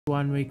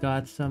one we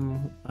got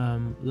some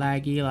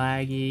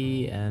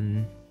laggy,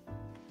 and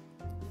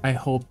I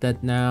hope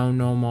that now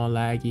no more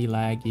laggy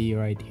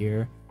right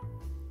here.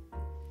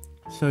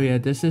 So yeah,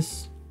 this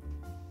is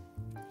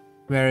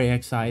very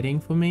exciting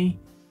for me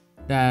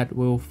that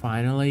we'll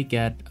finally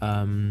get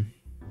no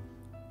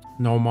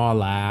more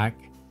lag,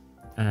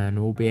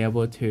 and we'll be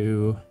able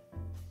to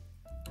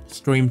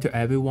stream to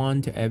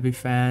everyone, to every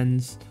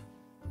fans.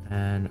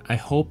 And I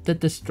hope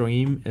that the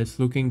stream is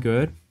looking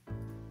good.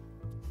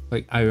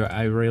 Like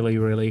I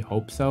really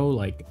hope so.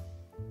 Like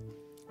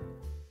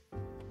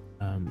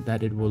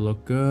that it will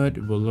look good,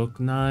 it will look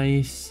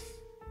nice.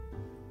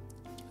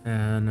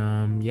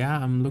 And yeah,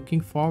 I'm looking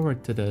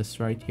forward to this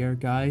right here,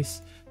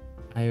 guys.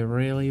 I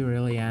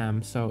really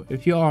am. So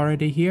if you're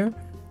already here,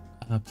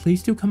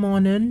 please do come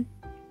on in.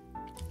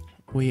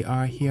 We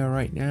are here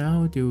right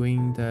now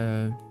doing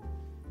the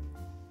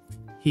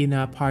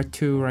Hina part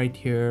 2 right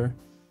here.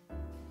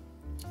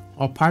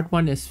 Our part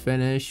 1 is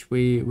finished.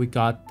 We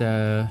got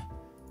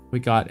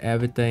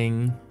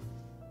everything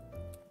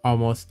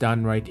almost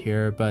done right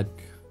here, but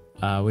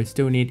we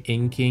still need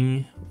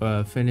inking,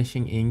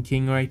 finishing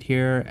inking right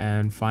here,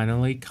 and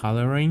finally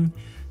coloring.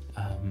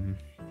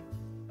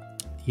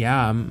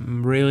 Yeah,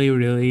 I'm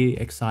really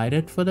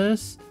excited for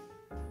this.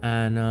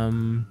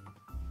 And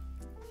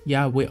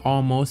yeah, we're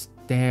almost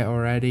there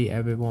already,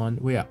 everyone.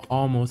 We are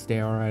almost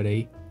there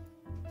already.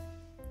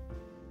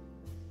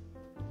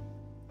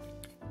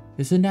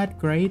 Isn't that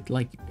great?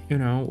 Like, you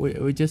know,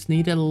 we just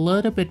need a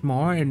little bit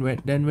more, and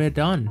then we're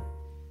done.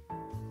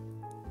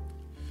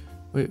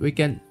 We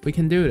can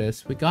do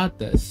this. We got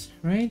this,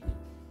 right?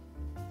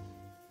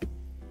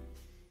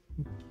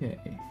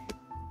 Okay.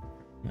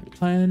 My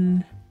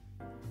pen.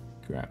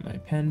 Grab my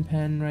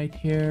pen right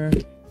here.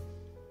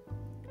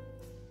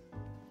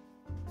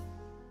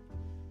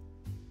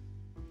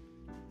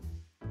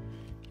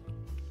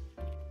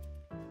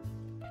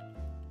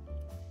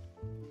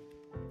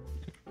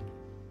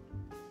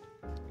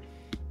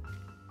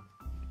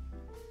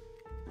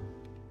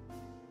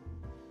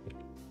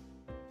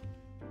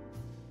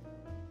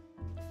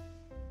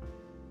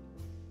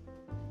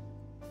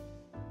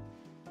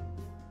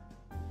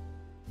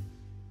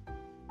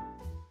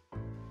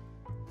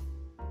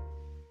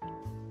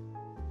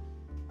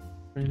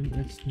 And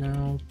it's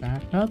now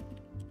back up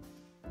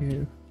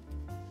here.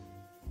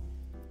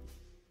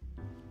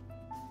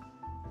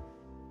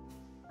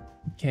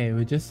 Okay,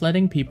 we're just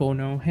letting people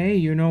know, hey,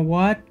 you know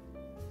what?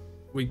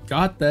 We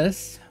got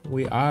this.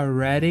 We are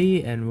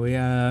ready, and we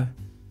are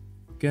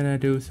gonna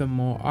do some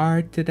more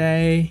art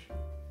today.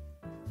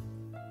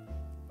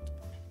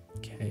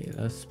 Okay,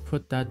 let's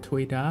put that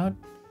tweet out.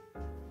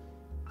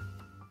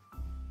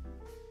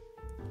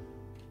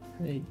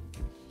 Hey,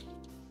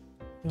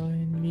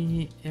 join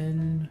me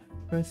in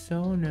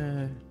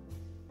persona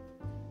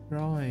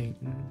drawing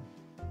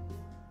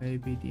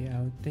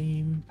ABDL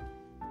theme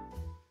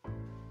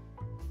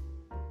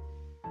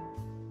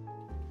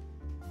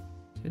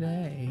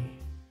today.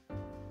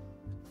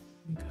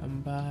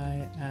 Come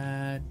by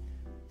at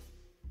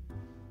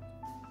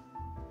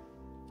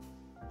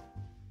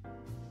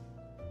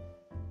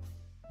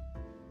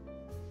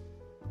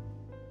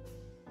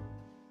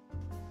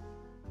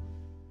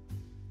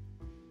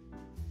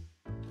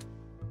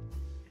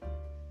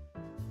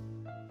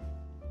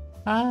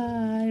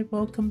Hi,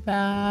 welcome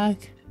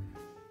back.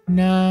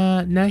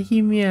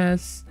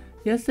 Nahimias.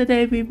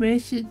 Yesterday we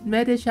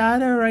met each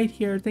other right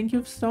here. Thank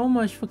you so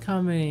much for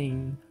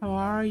coming. How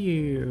are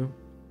you?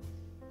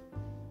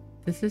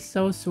 This is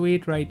so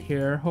sweet right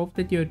here. Hope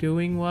that you're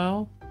doing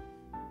well.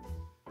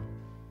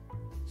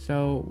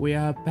 So we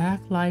are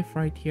back live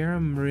right here.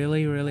 I'm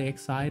really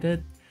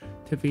excited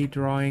to be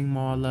drawing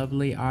more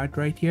lovely art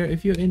right here.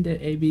 If you're in the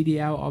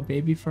ABDL or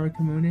Babyfur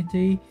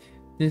community,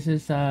 this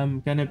is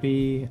gonna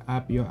be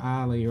up your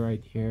alley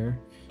right here.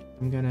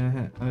 I'm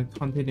gonna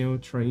continue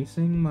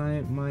tracing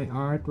my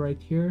art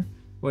right here.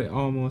 We're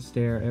almost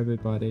there,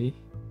 everybody.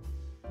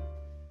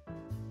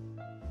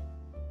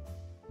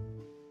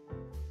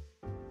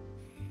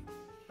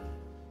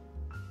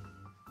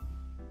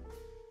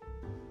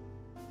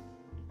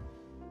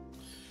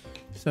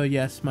 So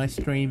yes, my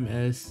stream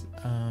is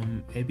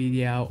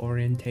ABDL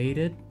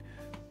orientated,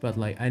 but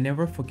like I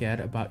never forget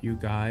about you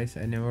guys.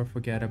 I never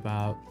forget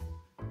about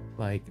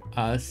like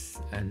us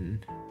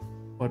and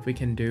what we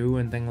can do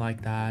and things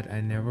like that.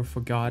 I never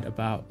forgot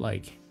about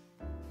like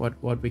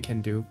what we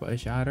can do for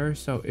each other.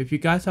 So if you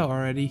guys are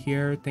already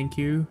here, thank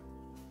you.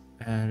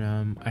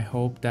 And I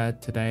hope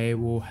that today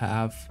we'll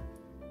have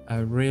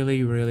a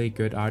really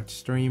good art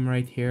stream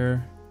right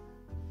here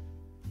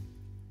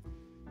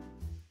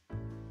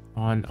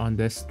on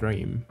this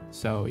stream.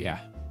 So yeah.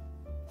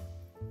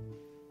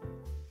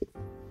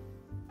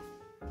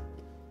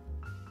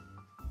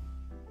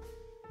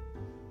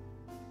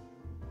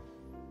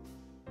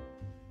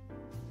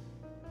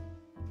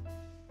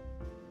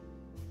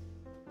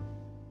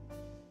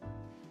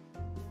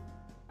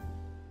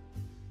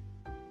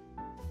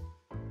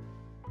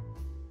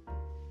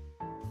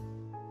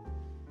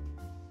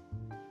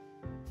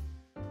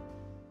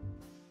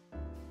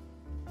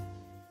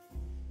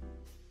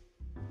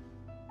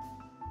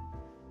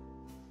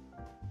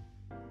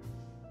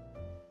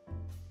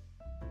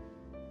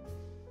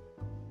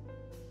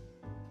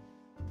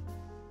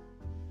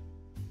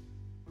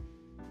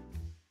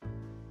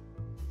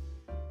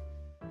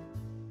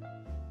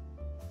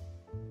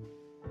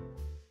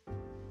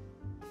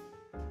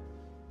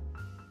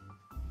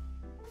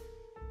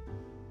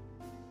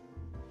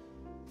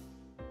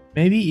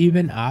 Maybe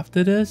even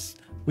after this,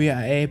 we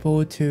are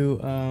able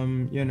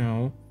to, you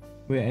know,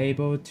 we're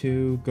able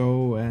to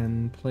go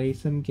and play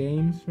some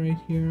games right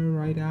here,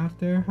 right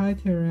after. Hi,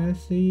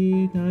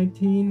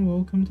 Teresi19,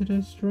 welcome to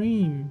the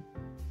stream.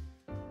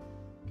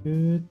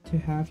 Good to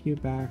have you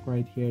back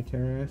right here,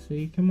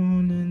 Teresi. Come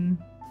on in.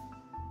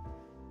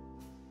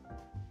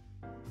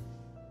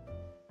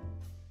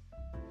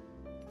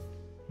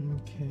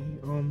 Okay,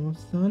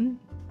 almost done.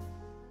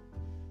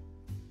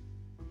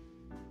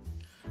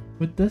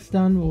 With this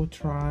done, we'll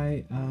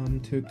try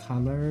to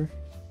color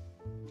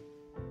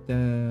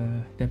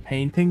the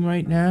painting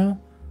right now.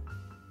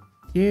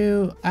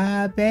 You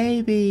are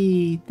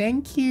baby.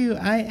 Thank you.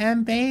 I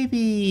am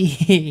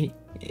baby.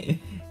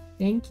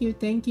 Thank you,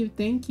 thank you,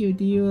 thank you.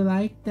 Do you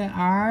like the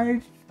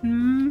art?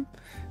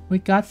 We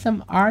got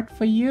some art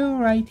for you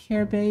right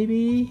here,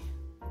 baby.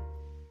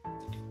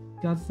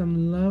 Got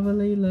some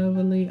lovely,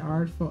 lovely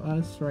art for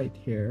us right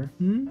here.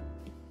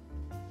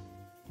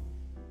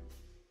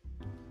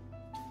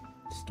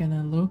 It's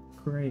gonna look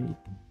great.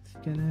 It's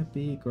gonna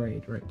be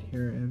great right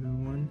here,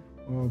 everyone.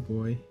 Oh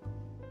boy.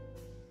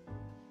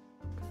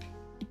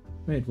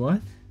 Wait,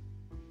 what?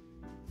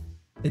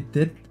 It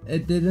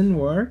didn't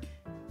work?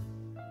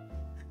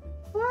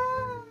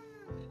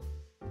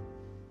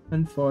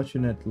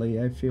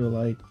 Unfortunately, I feel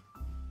like...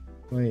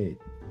 Wait,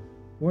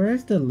 where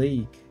is the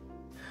leak?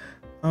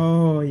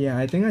 Oh yeah,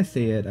 I think I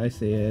see it. I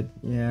see it.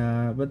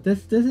 Yeah, but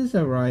this is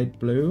a right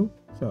blue,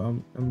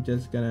 so I'm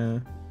just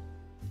gonna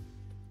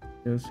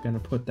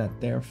put that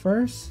there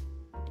first,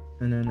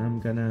 and then I'm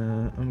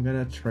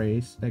gonna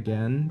trace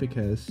again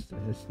because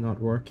it's not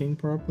working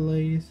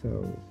properly.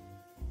 So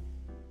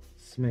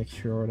let's make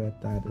sure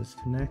that that is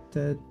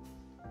connected.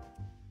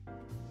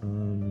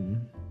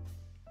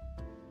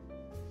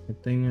 I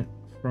think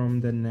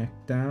from the neck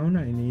down,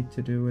 I need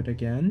to do it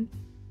again.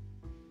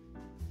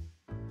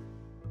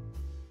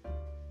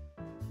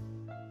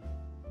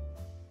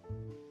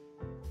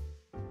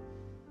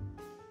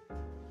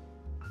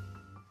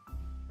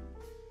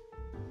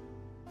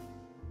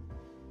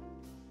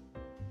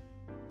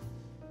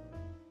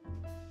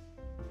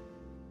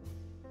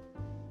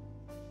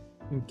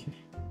 Okay.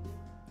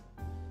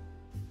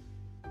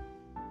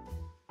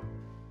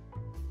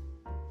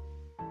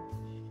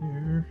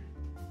 Here,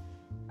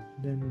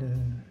 then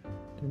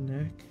the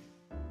neck.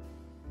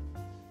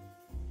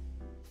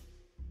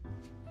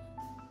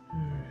 All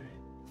right.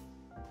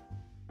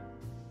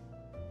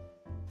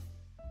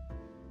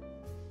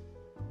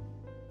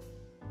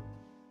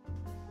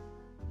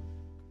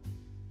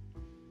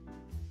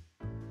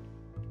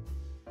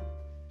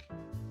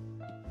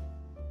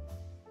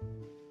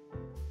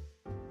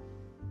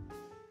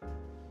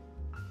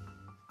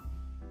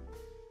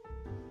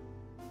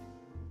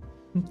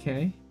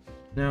 Okay,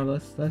 now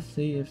let's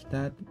see if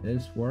that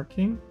is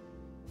working.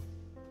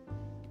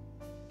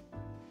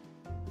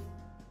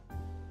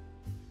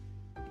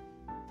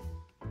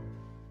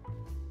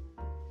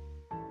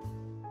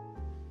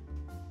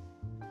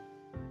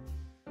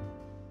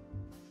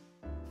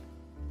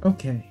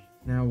 Okay,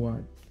 now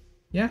what?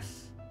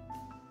 Yes,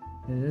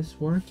 it is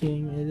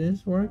working. It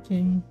is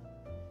working.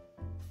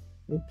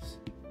 Oops.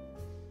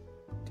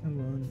 Come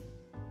on.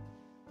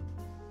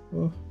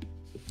 Oh.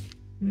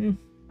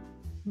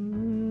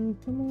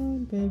 Come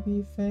on,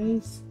 baby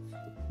face.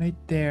 Right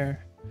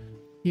there.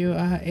 You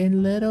are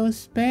in little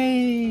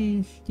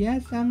space.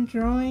 Yes, I'm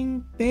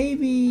drawing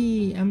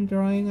baby. I'm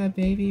drawing a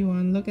baby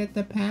one. Look at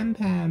the Pam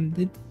Pam.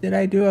 Did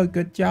I do a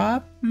good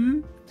job?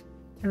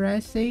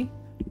 Teresi?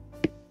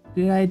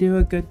 Did I do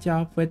a good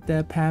job with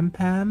the Pam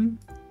Pam?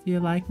 Do you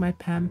like my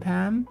Pam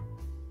Pam?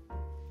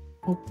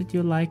 Hope that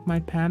you like my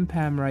Pam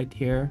Pam right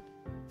here.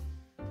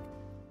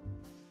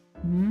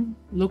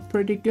 Look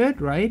pretty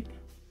good, right?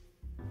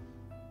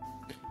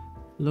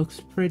 Looks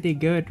pretty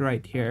good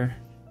right here.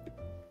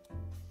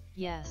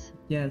 Yes.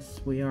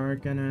 Yes, we are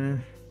gonna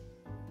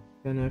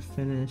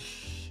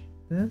finish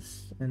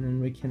this, and then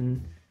we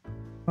can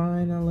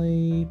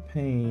finally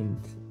paint.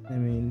 I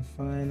mean,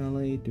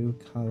 finally do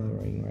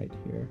coloring right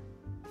here.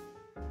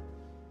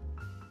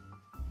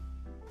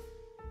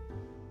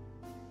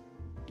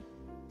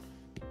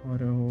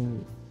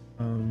 Although,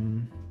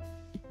 I'm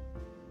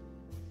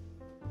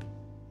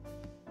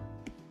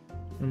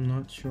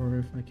not sure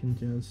if I can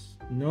just...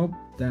 Nope,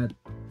 that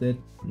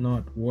did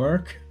not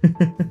work.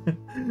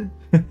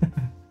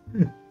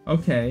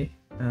 Okay,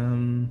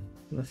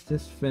 let's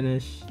just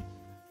finish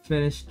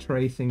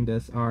tracing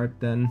this art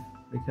then,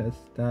 because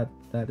that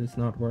is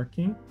not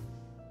working.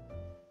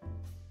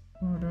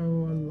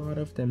 Although a lot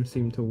of them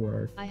seem to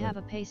work. I have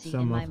a pacey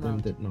some in my of them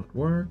mode. did not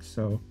work,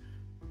 so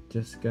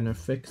just gonna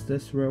fix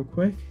this real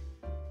quick.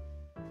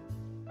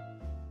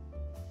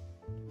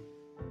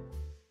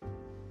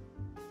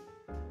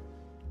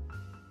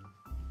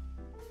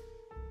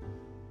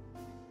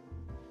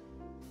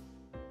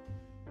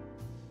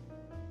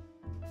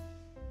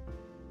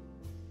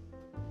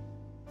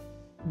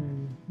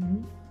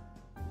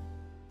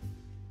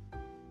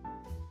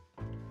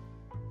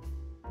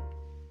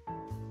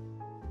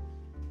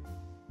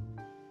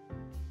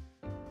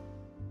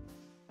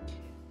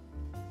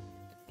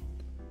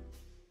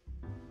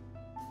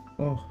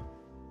 Oh,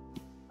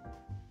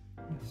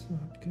 that's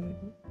not good.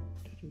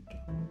 To the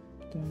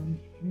top, down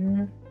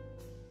here.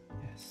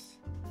 Yes.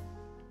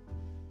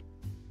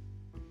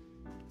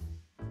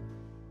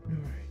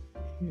 Alright,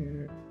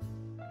 here.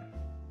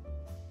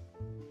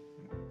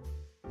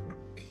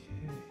 Okay.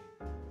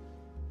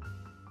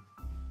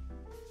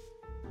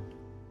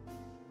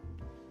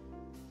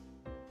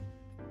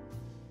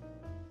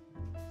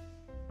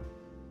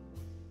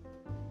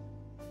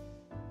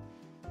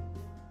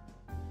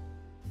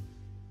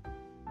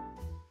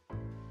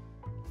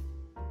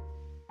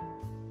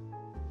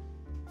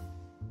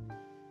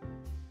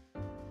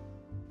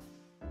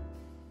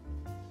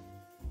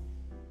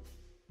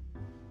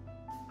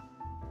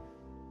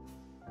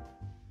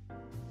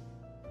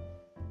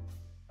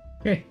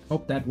 Okay,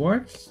 hope that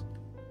works.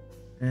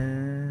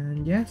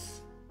 And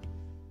yes,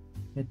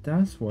 it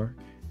does work.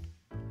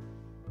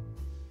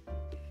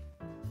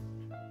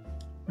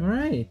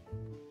 Alright,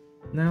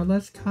 now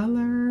let's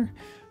color.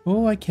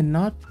 Oh, I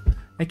cannot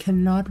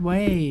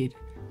wait.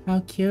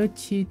 How cute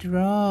she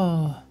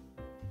draw.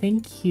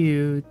 Thank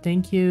you,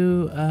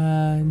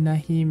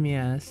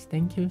 Nahimias.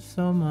 Thank you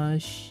so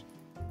much.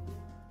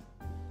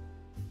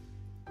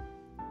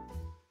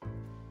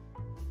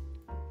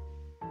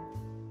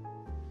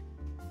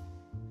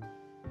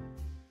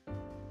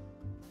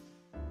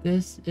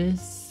 This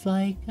is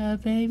like a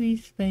baby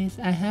space.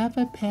 I have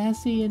a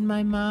passy in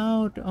my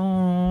mouth.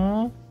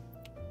 Aww.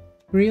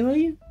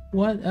 Really?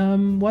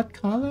 What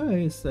color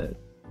is it?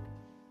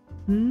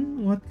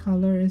 What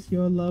color is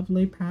your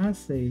lovely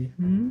passy?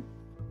 Could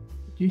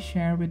you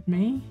share with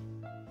me?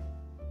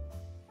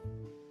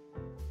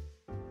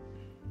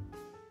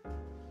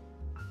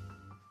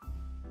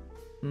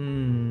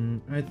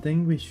 I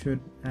think we should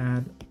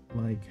add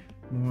like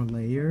more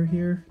layer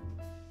here.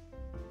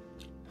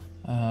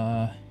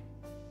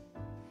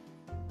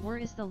 Where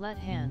is the let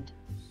hand?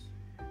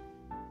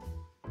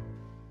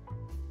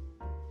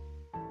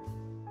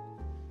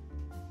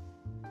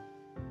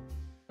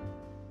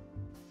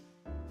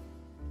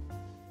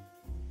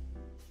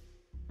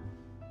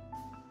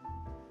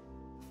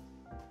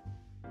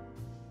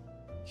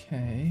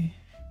 Okay.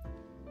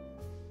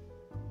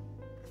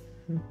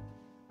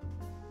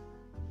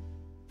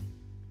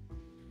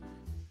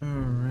 All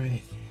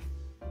right.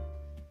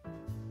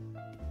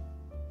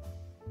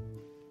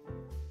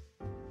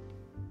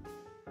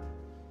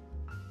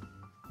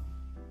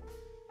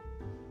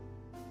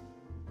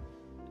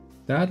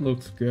 That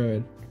looks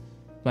good,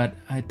 but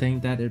I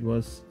think that it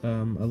was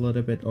a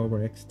little bit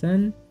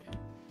overextend,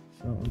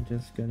 so I'm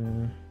just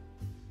gonna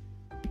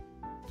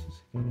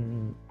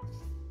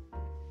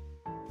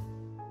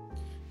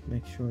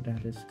make sure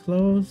that is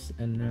closed,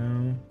 and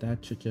now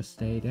that should just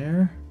stay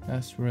there.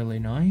 That's really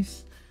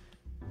nice.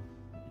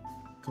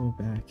 Go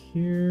back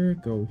here,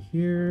 go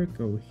here,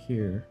 go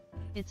here.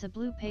 It's a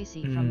blue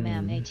pacey from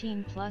Mam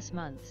 18 plus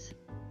months.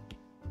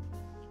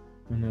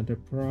 Another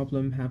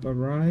problem have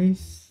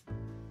arise.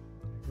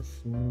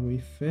 Before we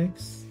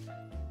fix,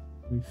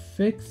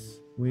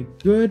 we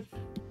good,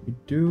 we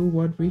do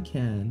what we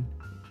can.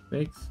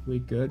 Fix, we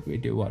good, we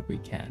do what we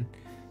can.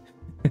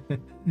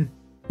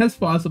 That's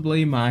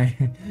possibly my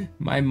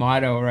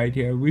motto right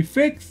here. We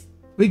fix,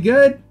 we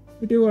good,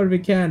 we do what we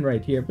can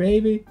right here,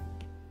 baby.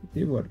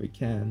 We do what we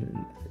can,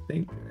 and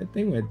I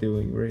think we're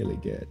doing really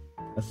good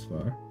thus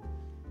far.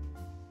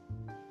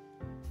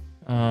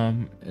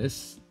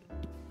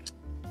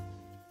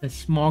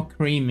 It's more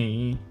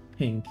creamy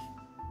pink.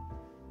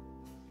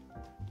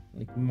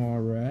 Like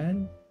more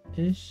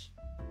red-ish.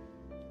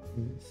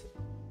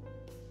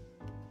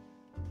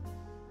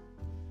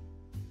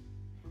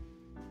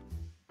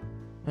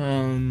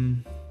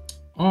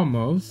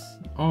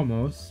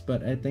 Almost,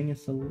 but I think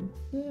it's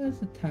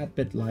a tad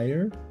bit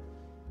lighter.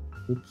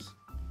 Oops.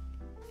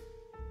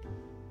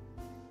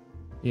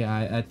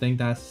 Yeah, I think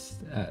that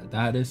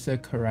is a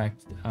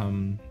correct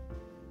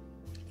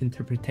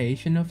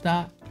interpretation of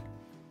that.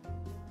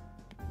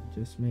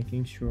 Just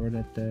making sure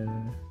that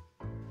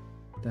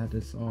that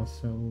is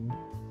also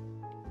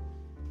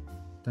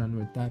done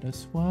with that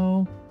as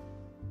well.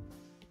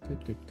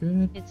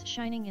 Good. It's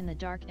shining in the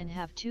dark and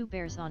have two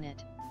bears on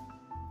it.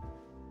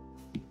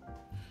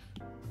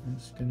 I'm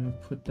just gonna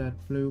put that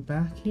blue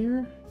back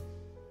here.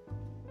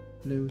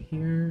 Blue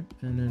here,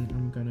 and then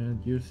I'm gonna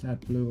use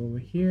that blue over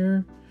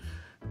here.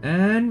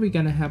 And we're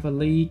gonna have a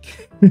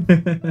leak.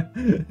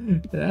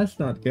 That's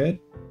not good.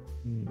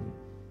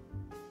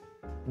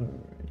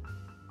 Alright.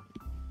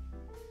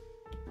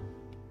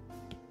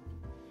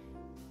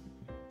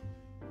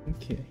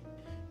 Okay,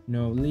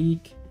 no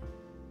leak.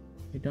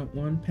 We don't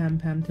want Pam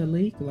Pam to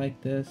leak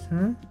like this,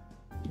 huh?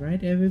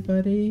 Right,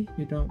 everybody?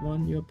 You don't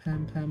want your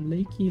Pam Pam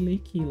leaky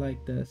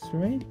like this,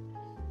 right?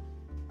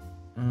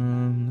 Let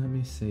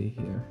me see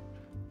here.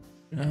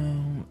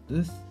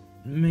 This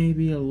may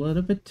be a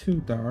little bit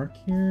too dark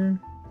here.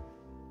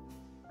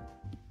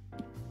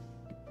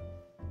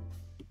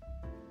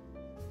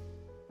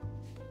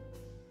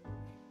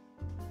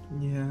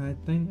 Yeah, I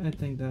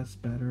think that's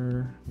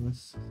better.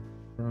 Let's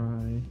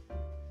try.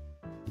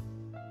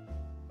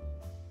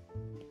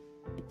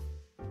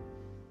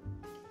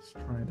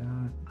 Let's try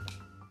that.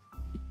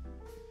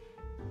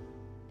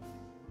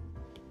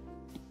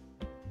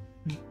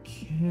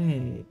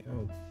 Okay,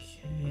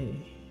 okay.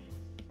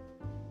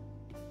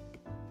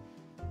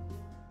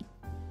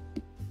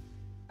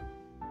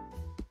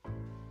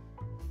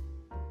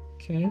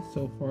 Okay,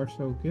 so far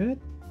so good.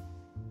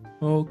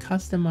 We'll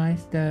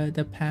customize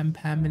the Pam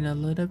Pam in a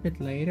little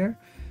bit later.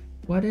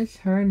 What is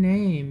her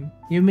name?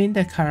 You mean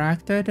the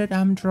character that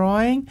I'm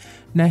drawing?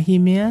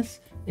 Nahimias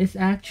is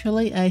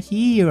actually a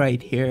he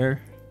right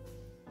here.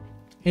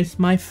 It's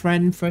my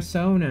friend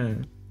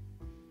Persona.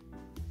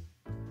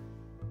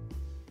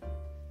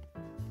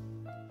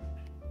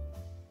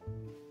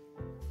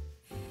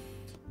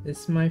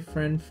 It's my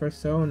friend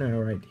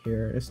Persona right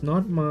here. It's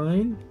not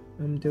mine.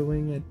 I'm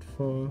doing it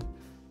for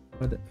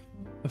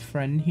a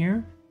friend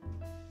here.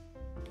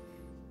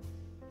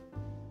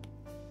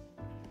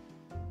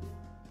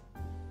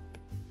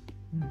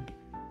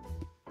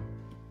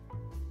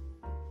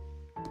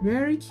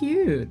 Very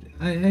cute.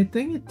 I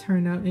think it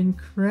turned out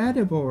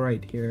incredible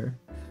right here.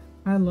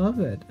 I love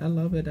it. I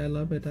love it. I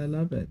love it. I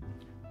love it.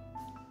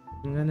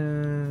 I'm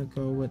gonna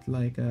go with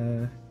like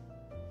a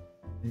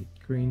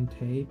green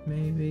tape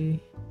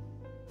maybe.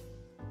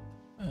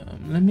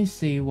 Let me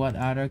see what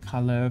other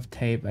color of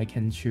tape I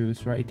can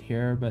choose right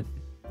here, but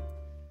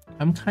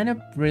I'm kind of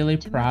really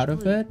proud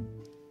of it.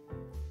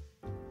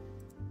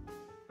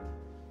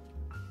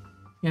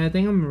 Yeah, I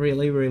think I'm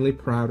really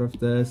proud of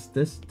this.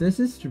 This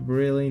is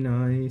really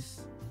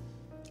nice.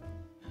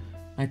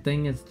 I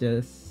think it's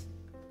just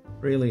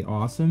really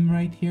awesome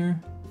right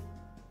here.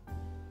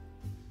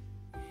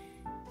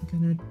 I'm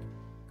gonna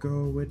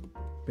go with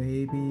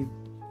baby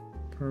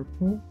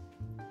purple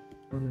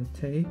on the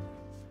tape.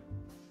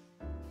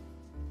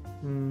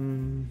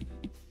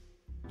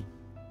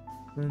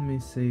 Let me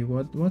see,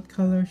 what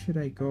color should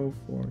I go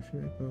for?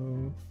 Should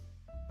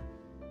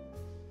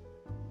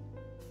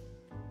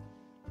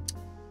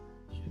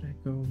I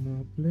go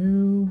more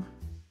blue?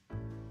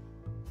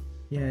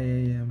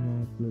 Yeah,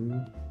 more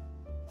blue.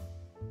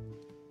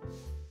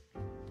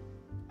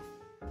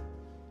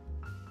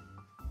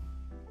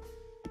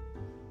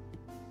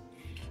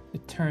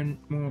 It turned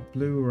more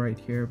blue right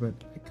here, but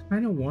I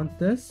kind of want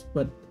this,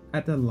 but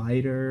at a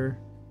lighter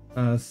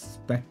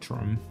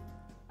spectrum,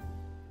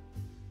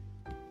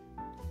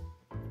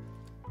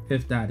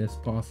 if that is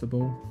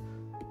possible.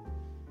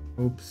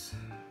 Oops.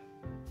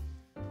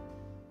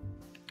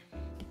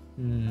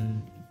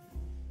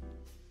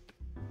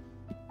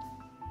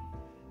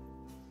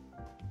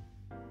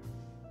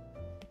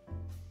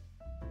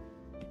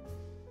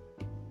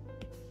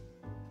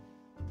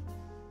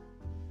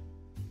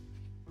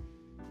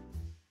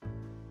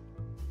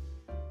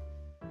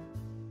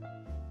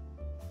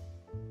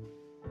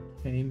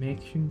 Okay,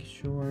 making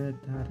sure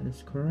that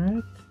is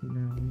correct.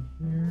 Now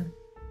here.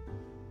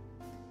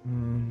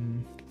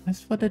 As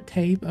for the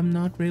tape, I'm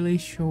not really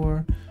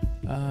sure.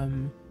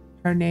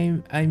 Her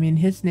name, I mean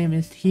his name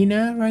is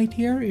Hina right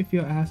here. If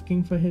you're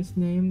asking for his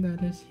name,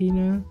 that is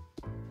Hina.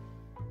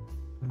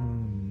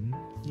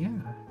 Yeah.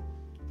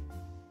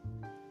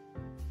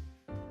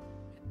 I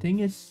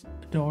think it's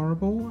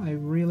adorable. I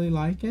really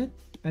like it.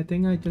 I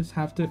think I just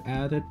have to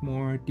add it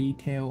more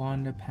detail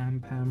on the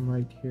Pam Pam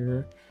right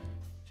here.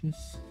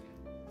 Just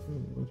a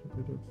little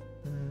bit of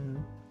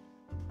that.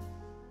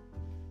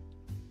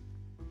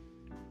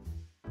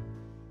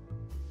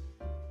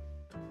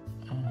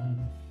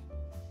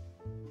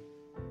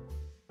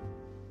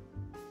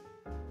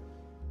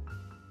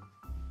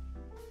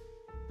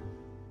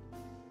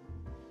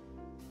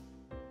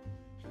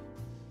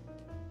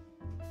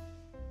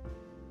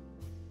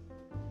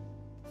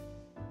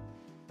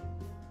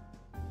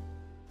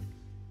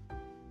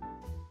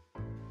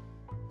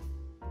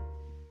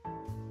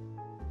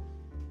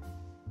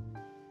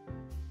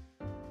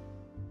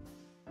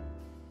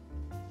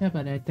 Yeah,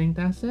 but I think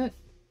that's it.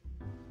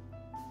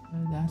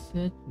 That's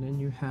it. Then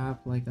you have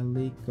like a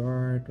lead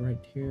guard right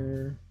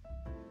here.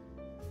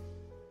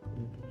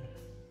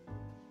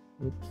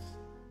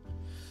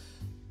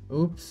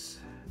 Oops.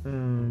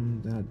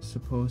 That's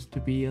supposed to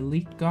be a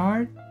lead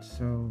guard.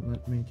 So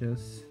let me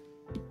just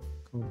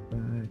go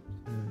back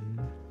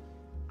and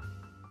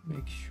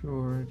make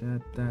sure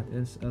that that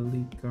is a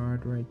lead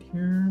guard right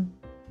here.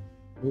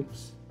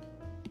 Oops.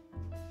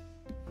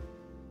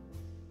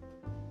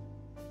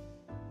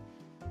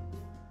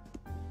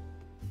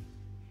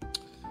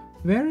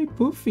 Very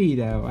poofy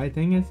though. I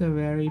think it's a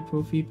very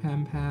poofy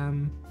Pam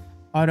Pam.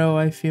 Although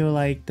I feel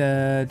like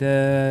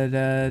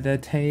the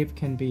tape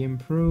can be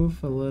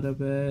improved a little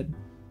bit.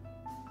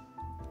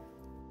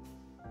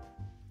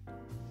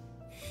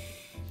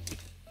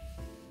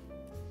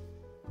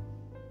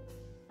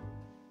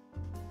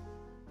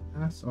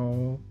 That's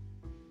all.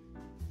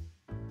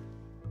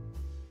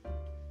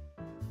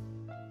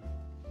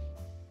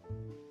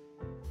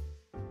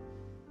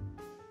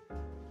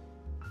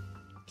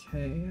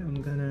 Okay, I'm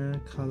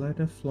gonna color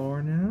the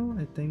floor now.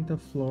 I think the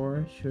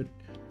floor should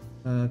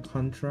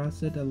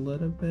contrast it a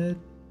little bit.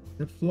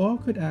 The floor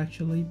could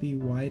actually be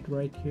white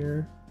right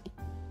here.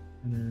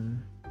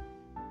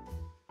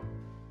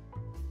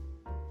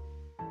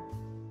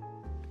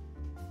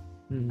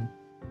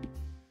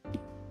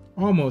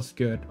 Almost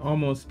good,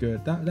 almost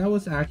good. That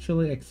was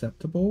actually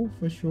acceptable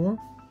for sure.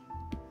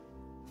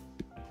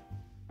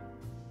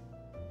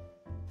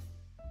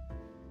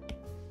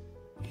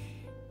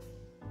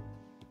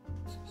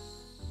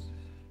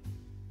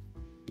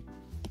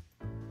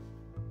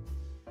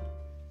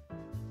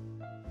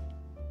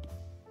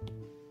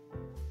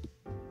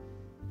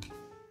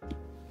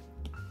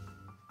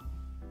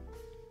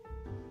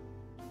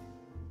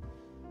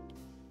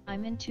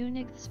 I'm in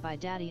tunics by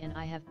daddy and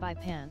I have by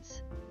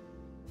pants.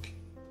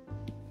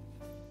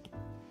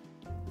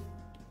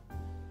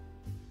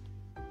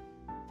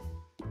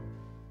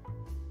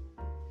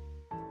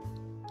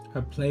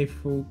 A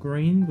playful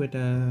green with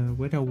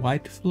a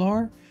white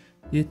floor.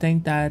 Do you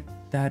think that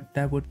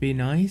would be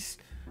nice?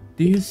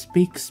 Do you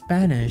speak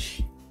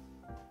Spanish?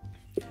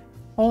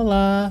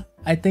 Hola.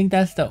 I think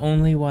that's the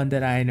only one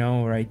that I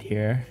know right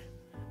here.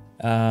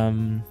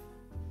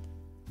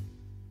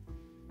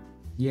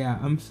 Yeah,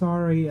 I'm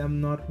sorry, I'm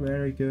not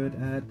very good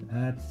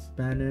at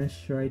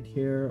Spanish right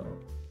here.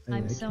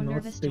 I'm I so cannot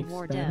nervous to speak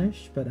war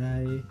Spanish, but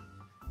I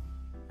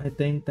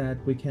think that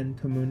we can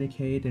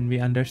communicate and we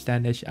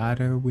understand each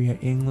other. We are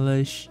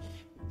English.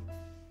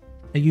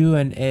 Are you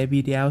an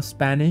ABDL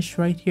Spanish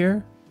right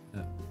here?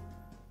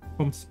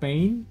 From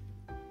Spain?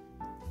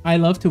 I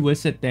love to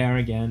visit there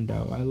again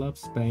though. I love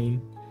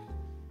Spain.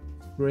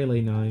 It's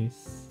really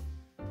nice.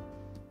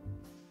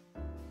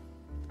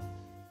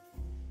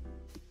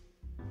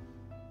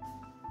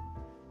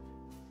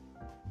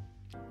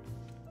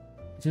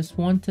 Just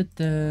wanted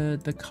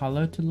the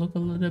color to look a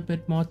little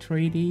bit more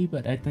 3D,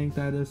 but I think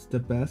that is the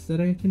best that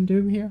I can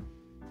do here.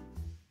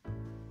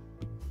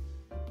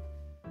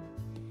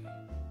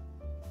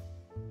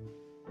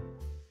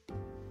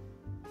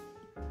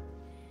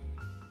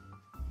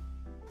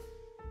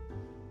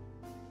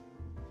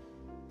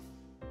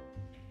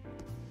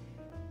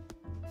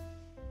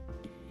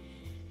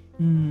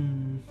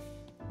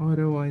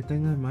 Although I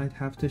think I might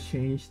have to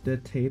change the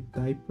tape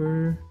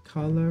diaper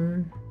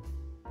color.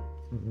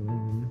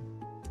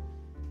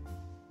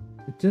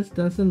 It just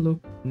doesn't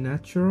look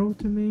natural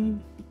to me.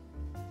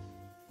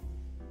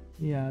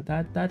 Yeah,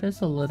 that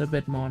is a little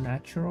bit more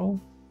natural.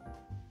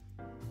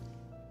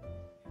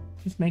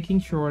 Just making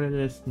sure that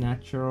it's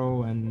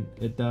natural and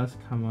it does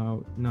come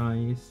out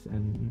nice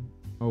and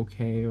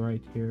okay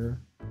right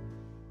here.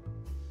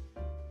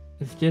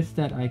 It's just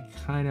that I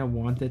kind of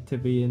want it to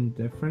be in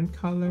different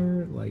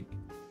color. Like,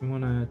 I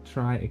want to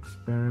try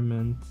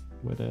experiment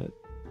with it.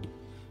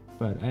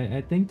 But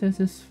I think this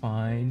is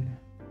fine.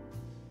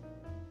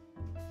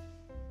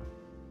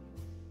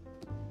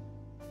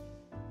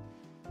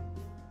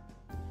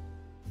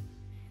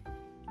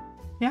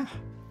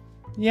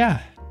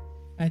 Yeah,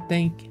 I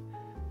think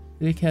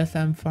because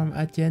I'm from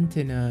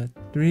Argentina.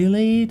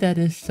 Really? That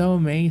is so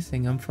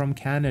amazing. I'm from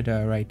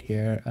Canada right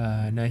here,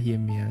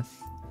 Nahimias.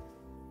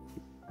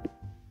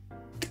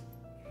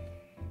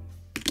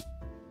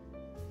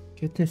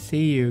 Good to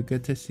see you,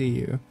 good to see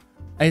you.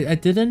 I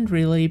didn't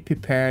really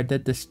prepare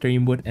that the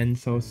stream would end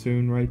so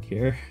soon right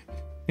here.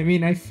 I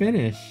mean, I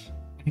finished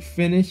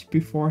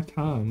before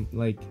time,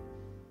 like,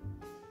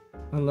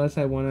 unless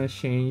I want to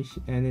change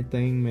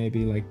anything,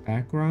 maybe like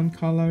background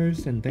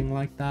colors and things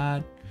like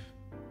that.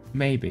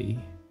 Maybe.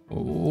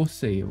 We'll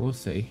see, we'll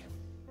see.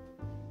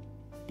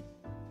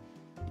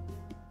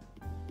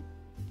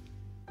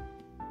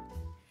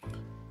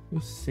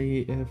 We'll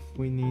see if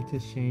we need to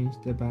change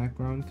the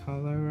background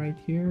color right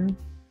here.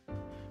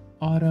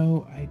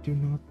 Although I do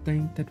not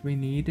think that we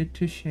needed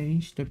to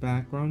change the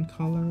background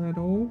color at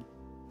all.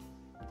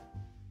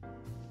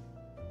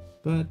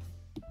 But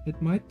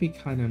it might be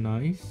kind of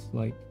nice,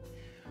 like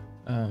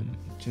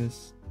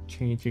just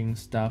changing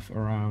stuff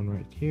around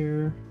right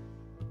here.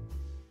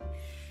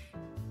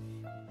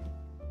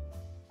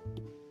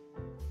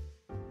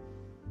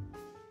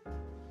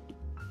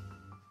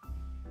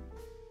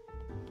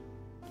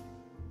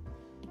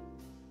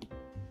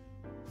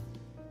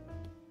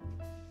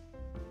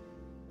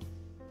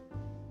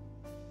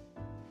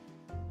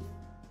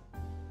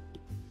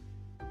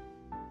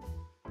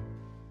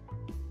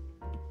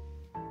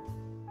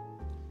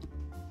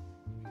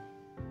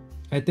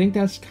 I think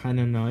that's kind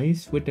of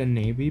nice with the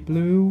navy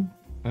blue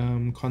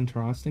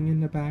contrasting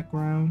in the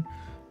background,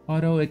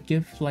 although it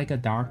gives like a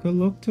darker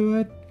look to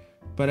it.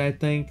 But I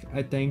think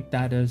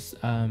that is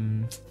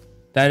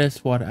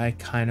what I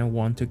kind of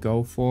want to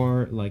go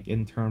for, like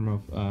in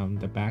terms of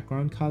the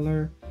background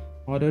color.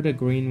 Although the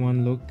green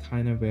one looked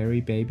kind of very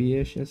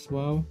babyish as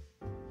well.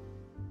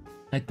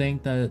 I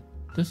think that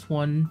this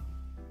one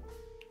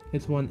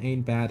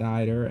ain't bad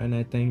either, and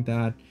I think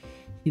that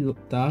he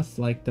does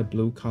like the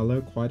blue color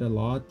quite a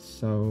lot,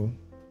 so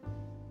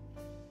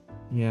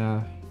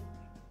yeah,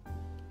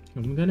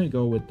 I'm gonna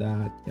go with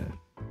that.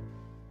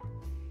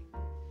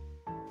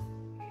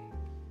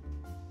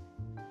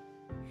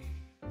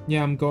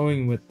 Yeah, I'm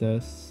going with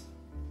this.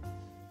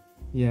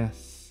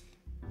 Yes.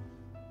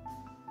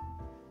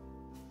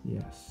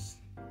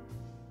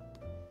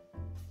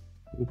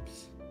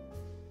 Oops.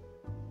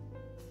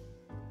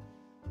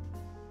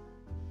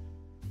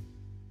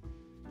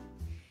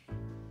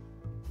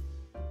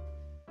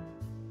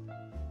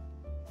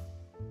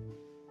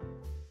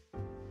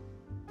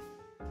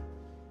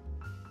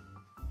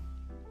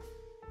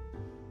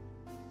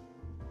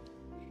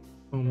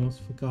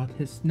 Almost forgot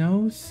his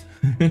nose.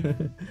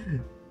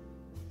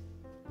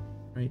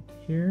 Right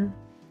here.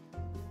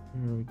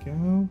 There we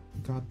go.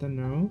 Got the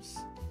nose.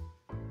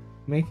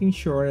 Making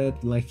sure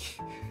that like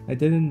I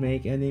didn't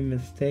make any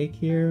mistake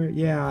here.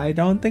 Yeah, I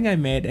don't think I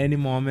made any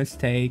more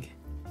mistake.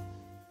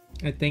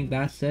 I think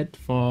that's it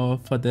for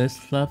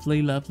this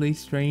lovely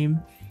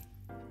stream.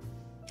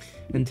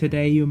 And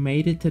today you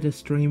made it to the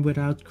stream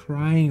without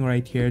crying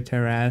right here,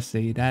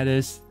 Terasi. That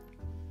is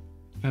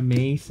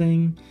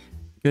amazing.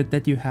 Good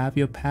that you have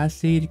your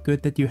passy.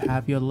 Good that you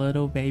have your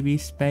little baby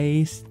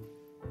space.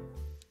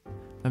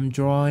 I'm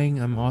drawing.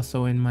 I'm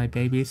also in my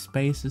baby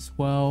space as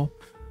well.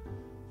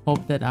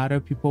 Hope that other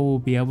people will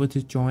be able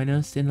to join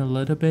us in a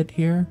little bit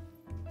here.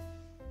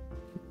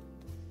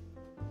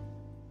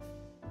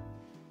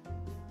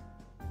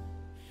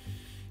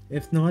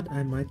 If not,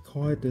 I might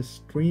call it a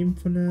stream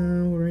for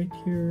now right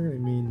here. I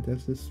mean,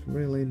 this is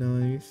really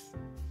nice.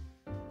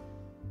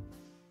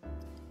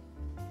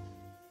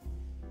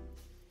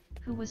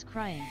 Who was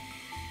crying?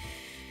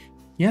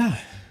 Yeah,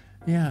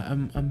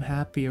 I'm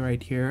happy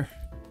right here.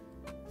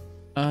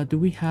 Do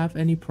we have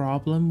any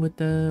problem with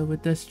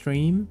the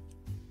stream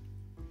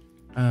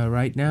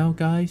right now,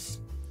 guys?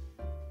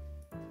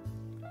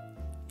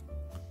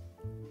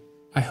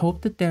 I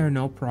hope that there are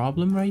no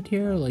problem right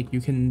here. Like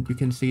you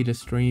can see the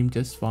stream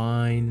just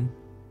fine.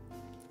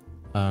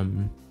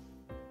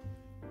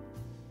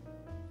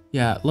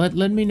 Yeah,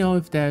 let me know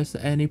if there's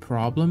any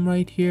problem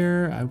right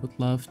here. I would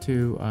love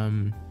to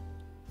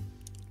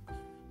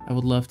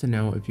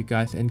know if you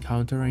guys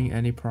encountering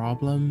any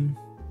problem.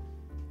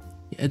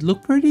 It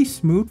looked pretty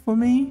smooth for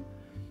me.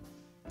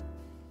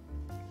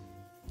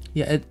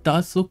 Yeah, it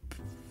does look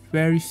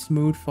very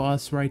smooth for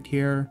us right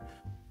here.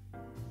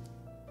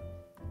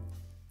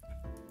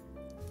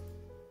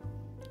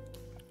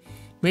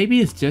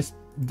 Maybe it's just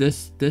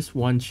this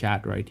one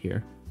chat right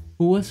here.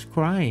 Who was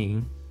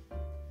crying?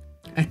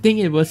 I think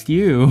it was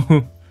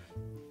you.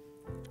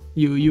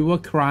 You were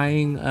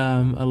crying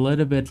a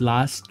little bit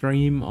last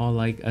stream or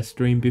like a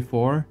stream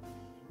before.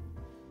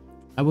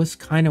 I was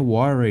kind of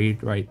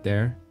worried right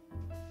there.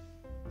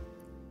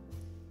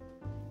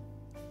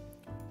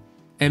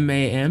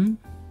 MAM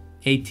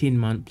 18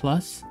 month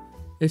plus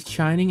is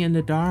shining in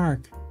the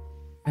dark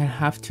and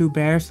have 2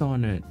 bears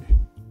on it.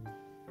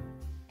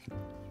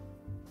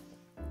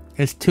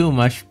 It's too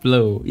much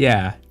blue.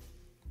 Yeah,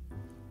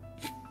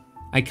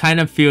 I kind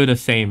of feel the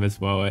same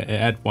as well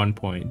at one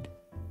point.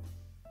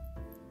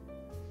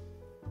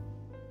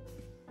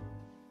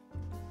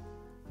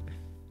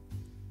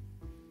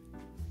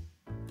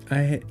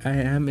 I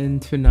am in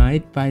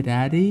Tonight by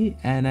Daddy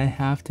and I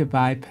have to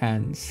buy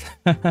pants.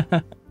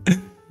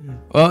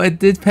 Well, it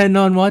depends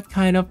on what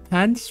kind of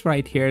pants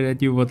right here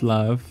that you would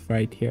love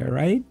right here,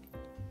 right?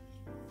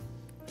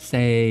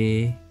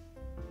 Say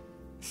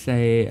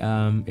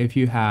if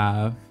you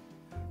have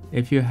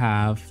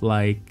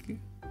like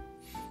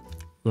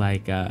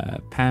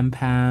Pam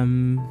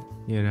Pam,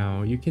 you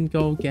know, you can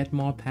go get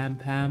more Pam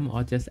Pam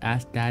or just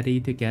ask Daddy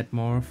to get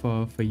more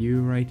for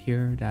you right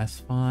here. That's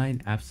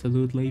fine,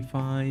 absolutely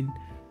fine.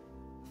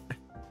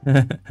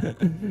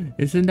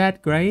 Isn't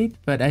that great?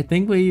 But I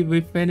think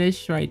we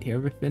finished right here.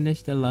 We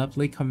finished the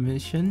lovely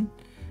commission,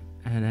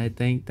 and I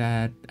think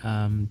that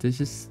this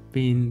has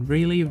been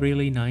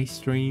really nice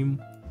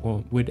stream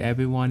with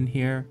everyone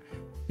here.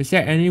 Is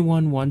there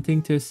anyone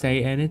wanting to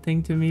say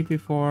anything to me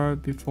before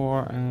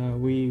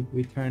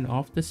we turn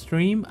off the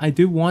stream? I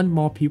do want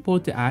more people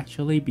to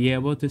actually be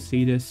able to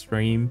see this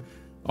stream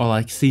or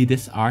like see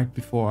this art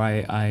before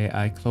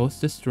I close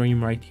the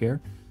stream right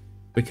here,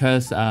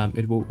 because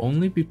it will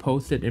only be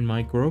posted in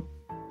my group,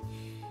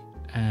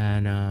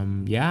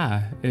 and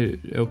yeah,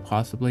 it'll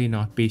possibly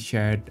not be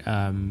shared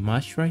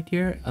much right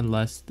here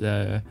unless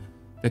the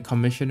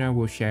commissioner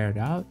will share it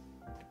out.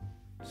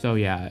 So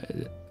yeah,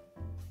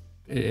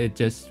 it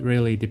just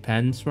really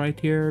depends right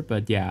here,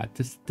 but yeah,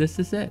 this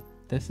is it.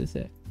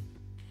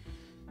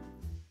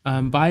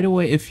 By the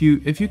way, if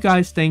you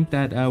guys think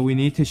that we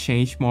need to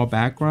change more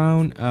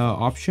background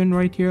option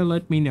right here,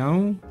 let me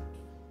know,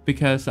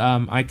 because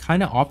I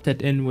kind of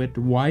opted in with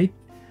white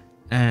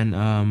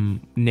and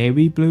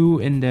navy blue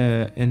in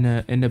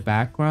the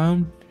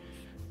background,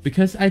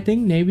 because I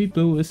think navy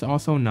blue is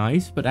also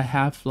nice, but I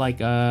have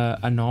like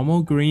a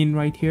normal green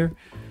right here.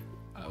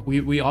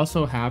 We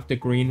also have the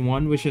green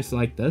one, which is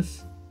like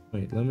this.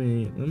 Wait, let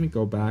me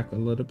go back a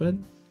little bit.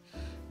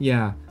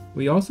 Yeah,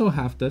 we also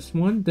have this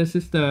one. This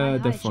is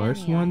the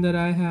first one that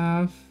I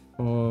have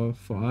for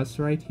us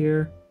right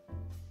here.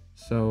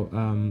 So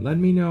let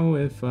me know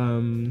if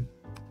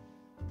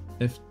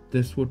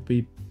this would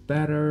be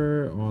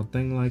better or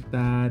thing like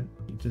that.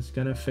 I'm just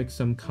gonna fix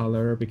some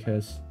color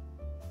because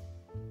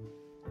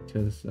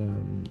this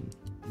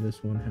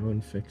one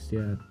haven't fixed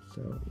yet.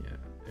 So yeah,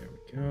 there we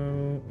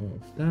go. All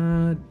of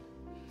that.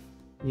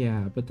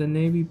 Yeah, but the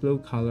navy blue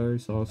color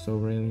is also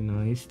really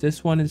nice.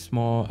 This one is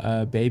more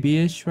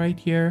babyish right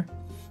here.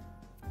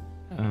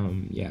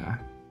 Yeah,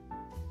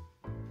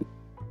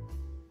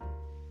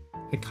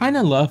 I kind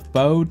of love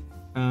both,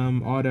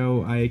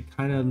 Although I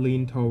kind of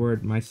lean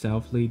toward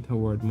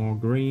more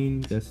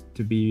green, just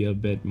to be a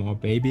bit more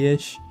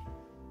babyish.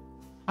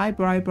 Hi,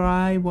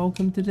 Bri,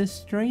 welcome to the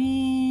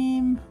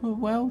stream.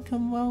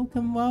 Welcome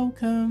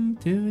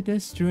to the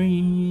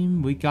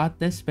stream. We got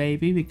this,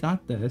 baby, we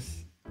got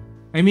this.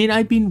 I mean,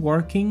 I've been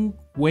working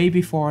way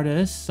before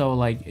this, so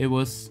like it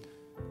was,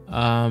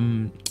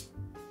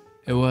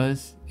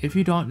 if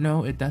you don't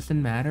know, it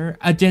doesn't matter.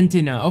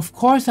 Argentina, of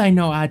course I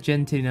know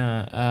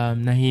Argentina,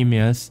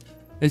 Nahemias.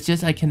 It's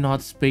just I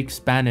cannot speak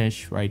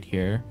Spanish right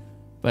here.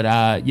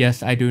 But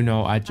yes, I do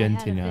know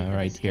Argentina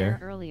right here.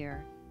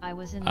 Earlier. I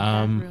was in the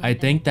bathroom I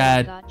think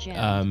that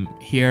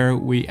here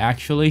we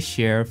actually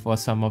share for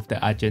some of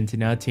the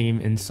Argentina team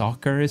in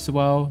soccer as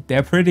well.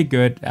 They're pretty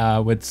good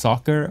with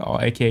soccer,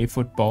 or aka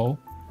football,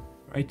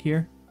 right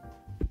here.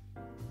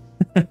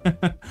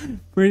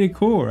 Pretty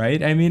cool,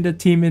 right? I mean, the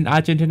team in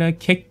Argentina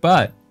kick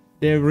butt.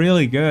 They're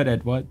really good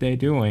at what they're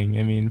doing.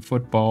 I mean,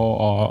 football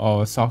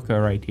or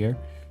soccer right here.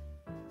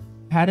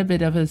 Had a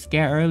bit of a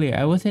scare earlier.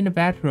 I was in the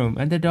bathroom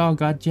and the door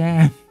got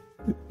jammed.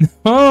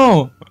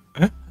 No!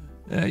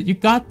 You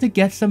got to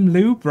get some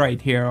lube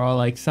right here, or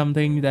like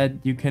something that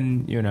you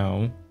can, you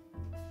know,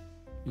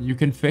 you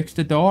can fix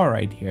the door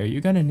right here.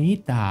 You're gonna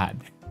need that.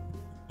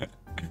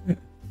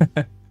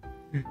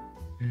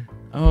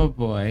 Oh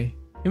boy.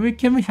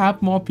 Can we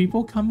have more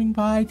people coming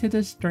by to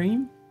the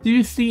stream? Do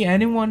you see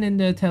anyone in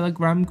the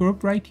Telegram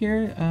group right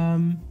here?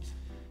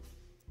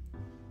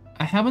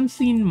 I haven't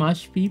seen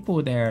much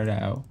people there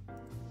though.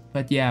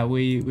 But yeah,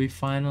 we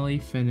finally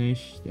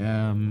finished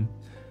the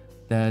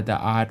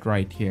art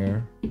right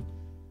here.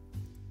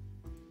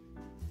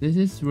 This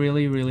is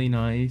really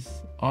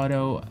nice.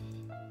 Although,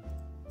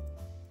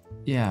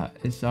 yeah,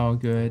 it's all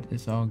good.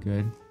 It's all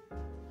good.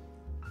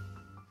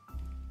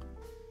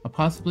 I'll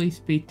possibly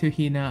speak to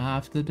Hina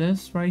after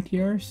this right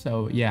here.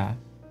 So yeah,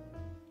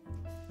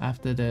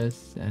 after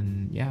this,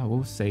 and yeah,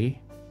 we'll see.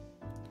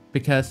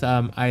 Because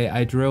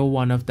I drew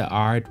one of the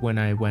art when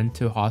I went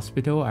to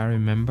hospital. I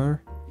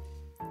remember.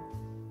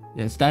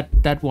 Yes,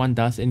 that one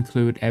does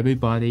include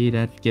everybody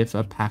that gives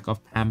a pack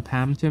of Pam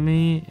Pam to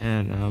me,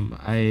 and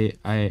I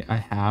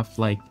have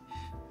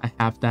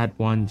that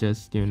one,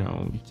 just, you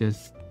know,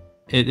 just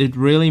it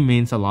really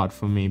means a lot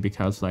for me,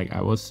 because like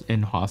I was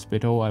in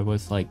hospital, I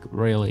was like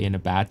really in a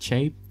bad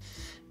shape,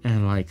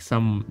 and like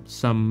some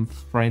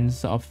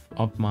friends of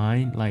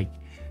mine, like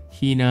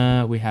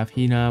Hina, we have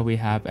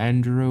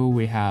Andrew,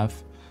 we have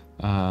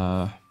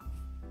my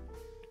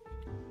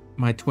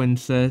twin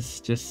sis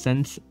just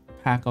sent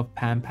pack of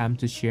Pam Pam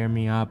to cheer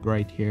me up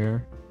right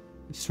here.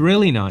 It's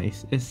really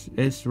nice.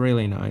 It's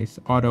really nice.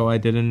 Although I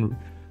didn't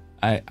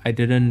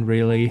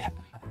really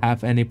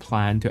have any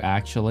plan to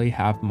actually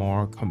have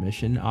more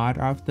commission art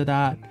after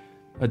that,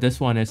 but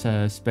this one is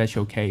a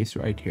special case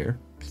right here.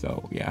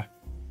 So yeah,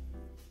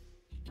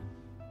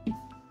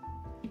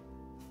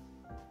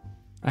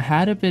 I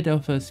had a bit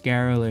of a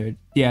scare alert.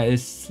 Yeah,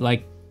 it's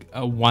like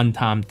a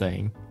one-time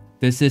thing.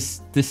 This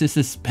is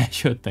a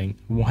special thing,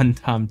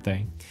 one-time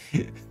thing.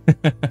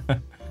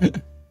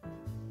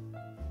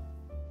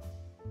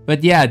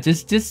 But yeah,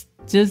 just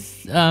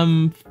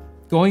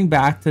going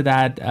back to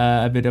that,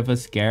 a bit of a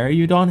scare,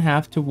 you don't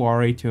have to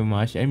worry too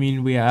much. I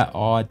mean, we are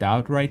all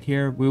adult right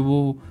here.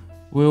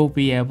 We'll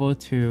be able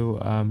to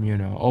you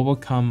know,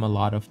 overcome a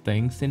lot of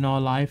things in our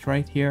life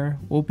right here.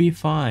 We'll be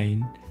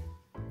fine.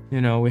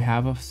 You know, we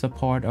have a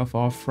support of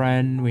our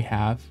friend, we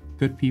have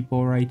good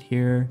people right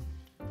here,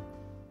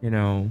 you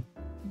know,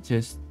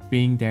 just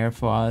being there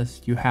for us.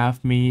 You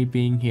have me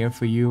being here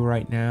for you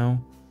right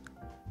now.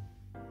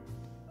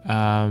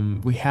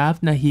 We have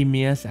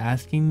Nahemias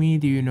asking me,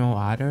 do you know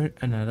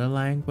another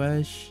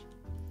language?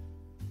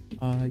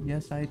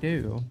 Yes, I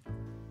do.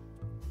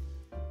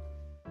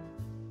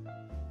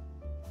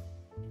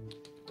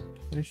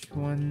 Which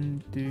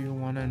one do you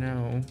want to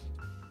know?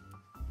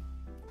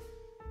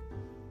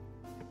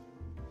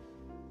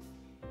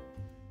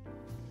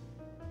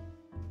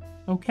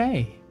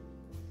 Okay.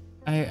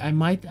 I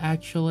might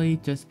actually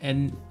just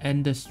end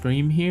the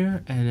stream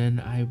here, and then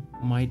I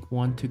might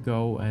want to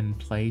go and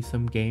play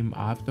some game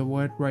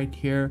afterward right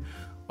here.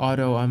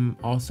 Although I'm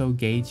also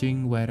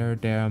gauging whether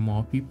there are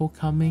more people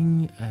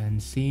coming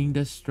and seeing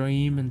the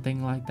stream and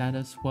things like that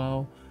as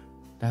well.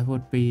 That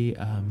would be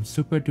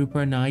super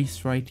duper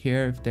nice right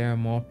here if there are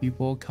more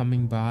people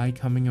coming by,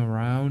 coming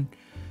around.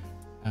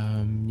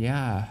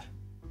 Yeah.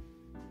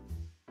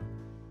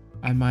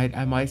 I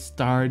might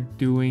start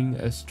doing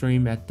a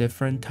stream at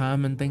different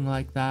time and thing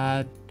like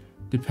that,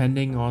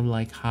 depending on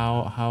like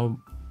how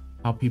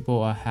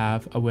people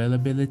have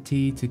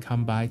availability to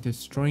come by to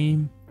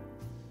stream.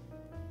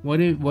 What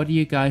do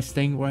you guys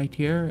think right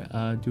here?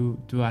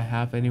 Do I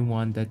have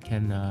anyone that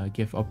can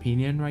give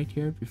opinion right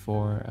here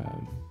before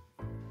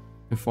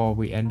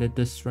we ended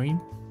the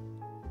stream?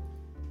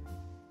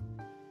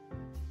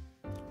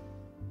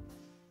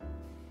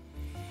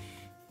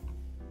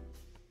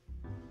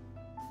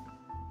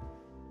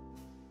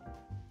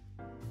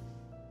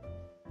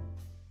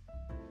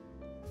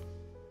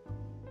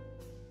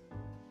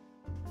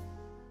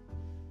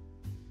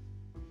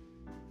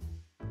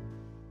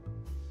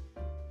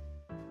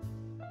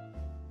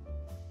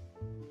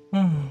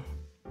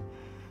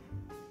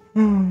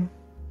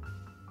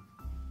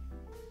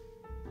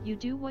 You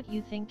do what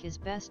you think is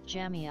best,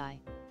 Jamii.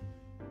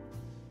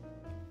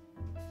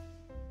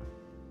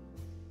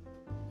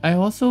 I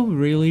also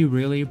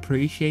really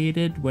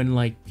appreciated when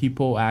like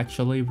people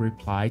actually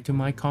reply to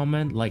my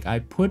comment. Like I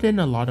put in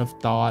a lot of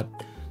thought,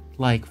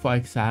 like for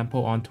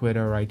example on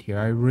Twitter right here,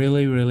 I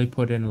really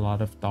put in a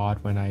lot of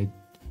thought when I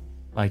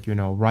like, you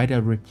know, write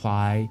a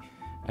reply.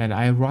 And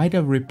I write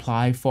a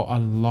reply for a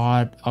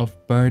lot of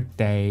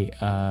birthday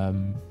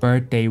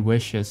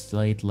wishes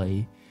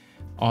lately,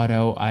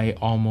 although I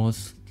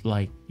almost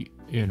like,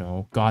 you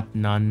know, got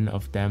none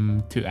of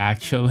them to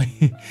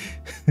actually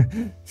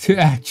to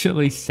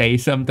actually say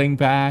something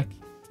back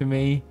to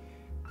me,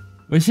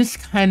 which is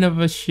kind of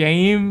a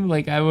shame.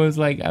 Like I was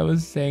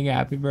saying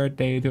happy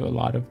birthday to a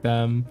lot of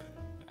them.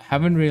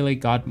 Haven't really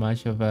got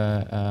much of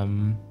a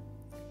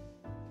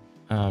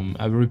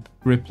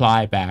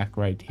reply back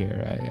right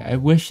here. I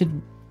wish it,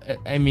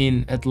 I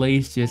mean, at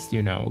least just,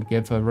 you know,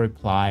 give a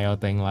reply or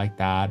thing like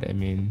that. I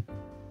mean,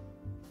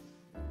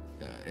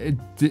 it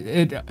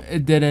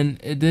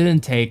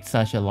didn't take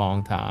such a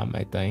long time.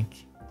 I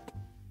think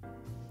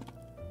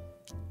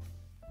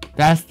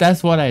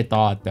that's what I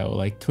thought though.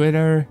 Like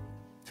Twitter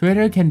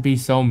can be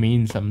so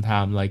mean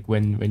sometimes, like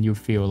when you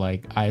feel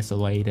like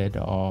isolated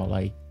or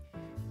like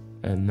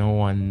no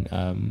one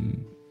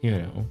you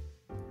know,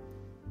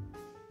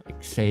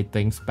 like say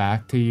things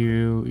back to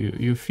you.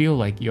 You feel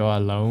like you're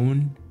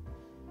alone.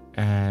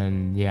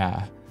 And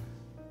yeah,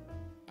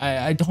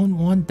 I don't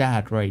want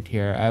that right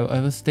here. I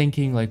was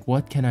thinking like,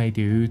 what can I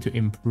do to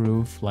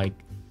improve like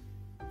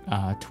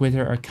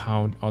Twitter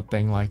account or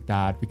thing like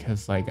that,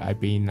 because like I've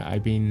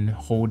been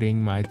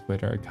holding my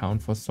Twitter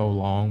account for so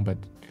long, but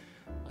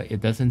like, it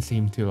doesn't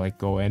seem to like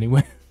go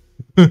anywhere.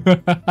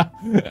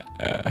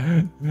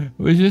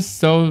 Which is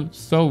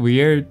so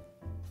weird.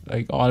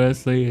 Like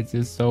honestly, it's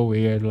just so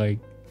weird. Like,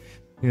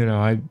 you know,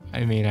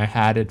 I mean, I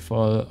had it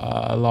for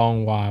a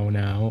long while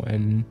now,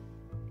 and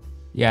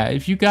yeah,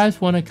 if you guys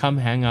want to come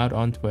hang out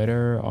on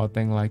Twitter or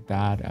thing like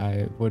that,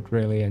 I would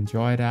really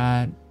enjoy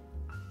that.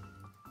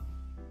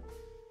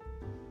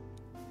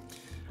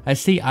 I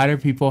see other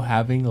people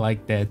having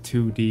like their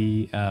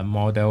 2D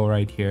model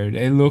right here.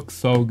 It looks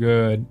so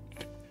good.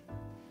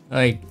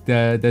 Like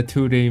the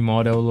 2D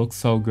model looks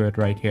so good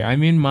right here. I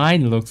mean,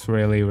 mine looks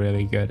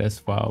really good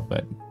as well,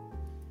 but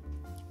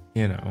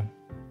you know.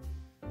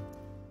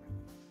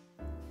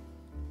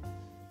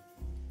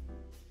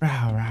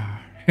 Rah.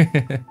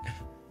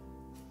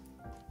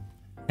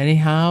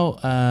 Anyhow,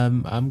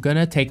 I'm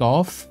gonna take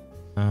off.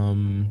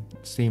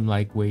 Seem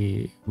like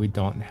we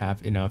don't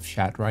have enough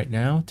chat right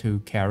now to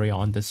carry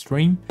on the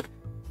stream.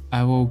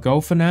 I will go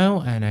for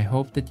now, and I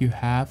hope that you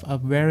have a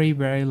very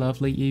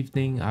lovely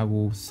evening. I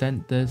will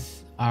send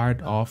this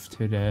art off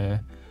to the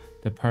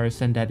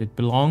person that it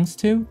belongs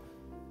to,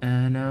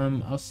 and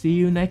I'll see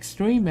you next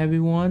stream,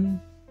 everyone.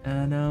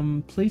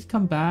 And please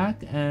come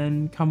back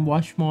and come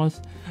watch more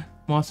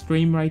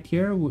stream right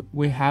here.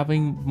 We're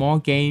having more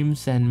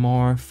games and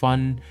more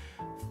fun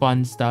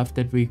stuff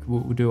that we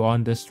will do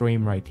on the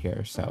stream right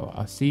here. So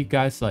I'll see you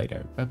guys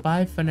later. Bye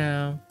bye for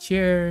now.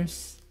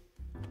 Cheers.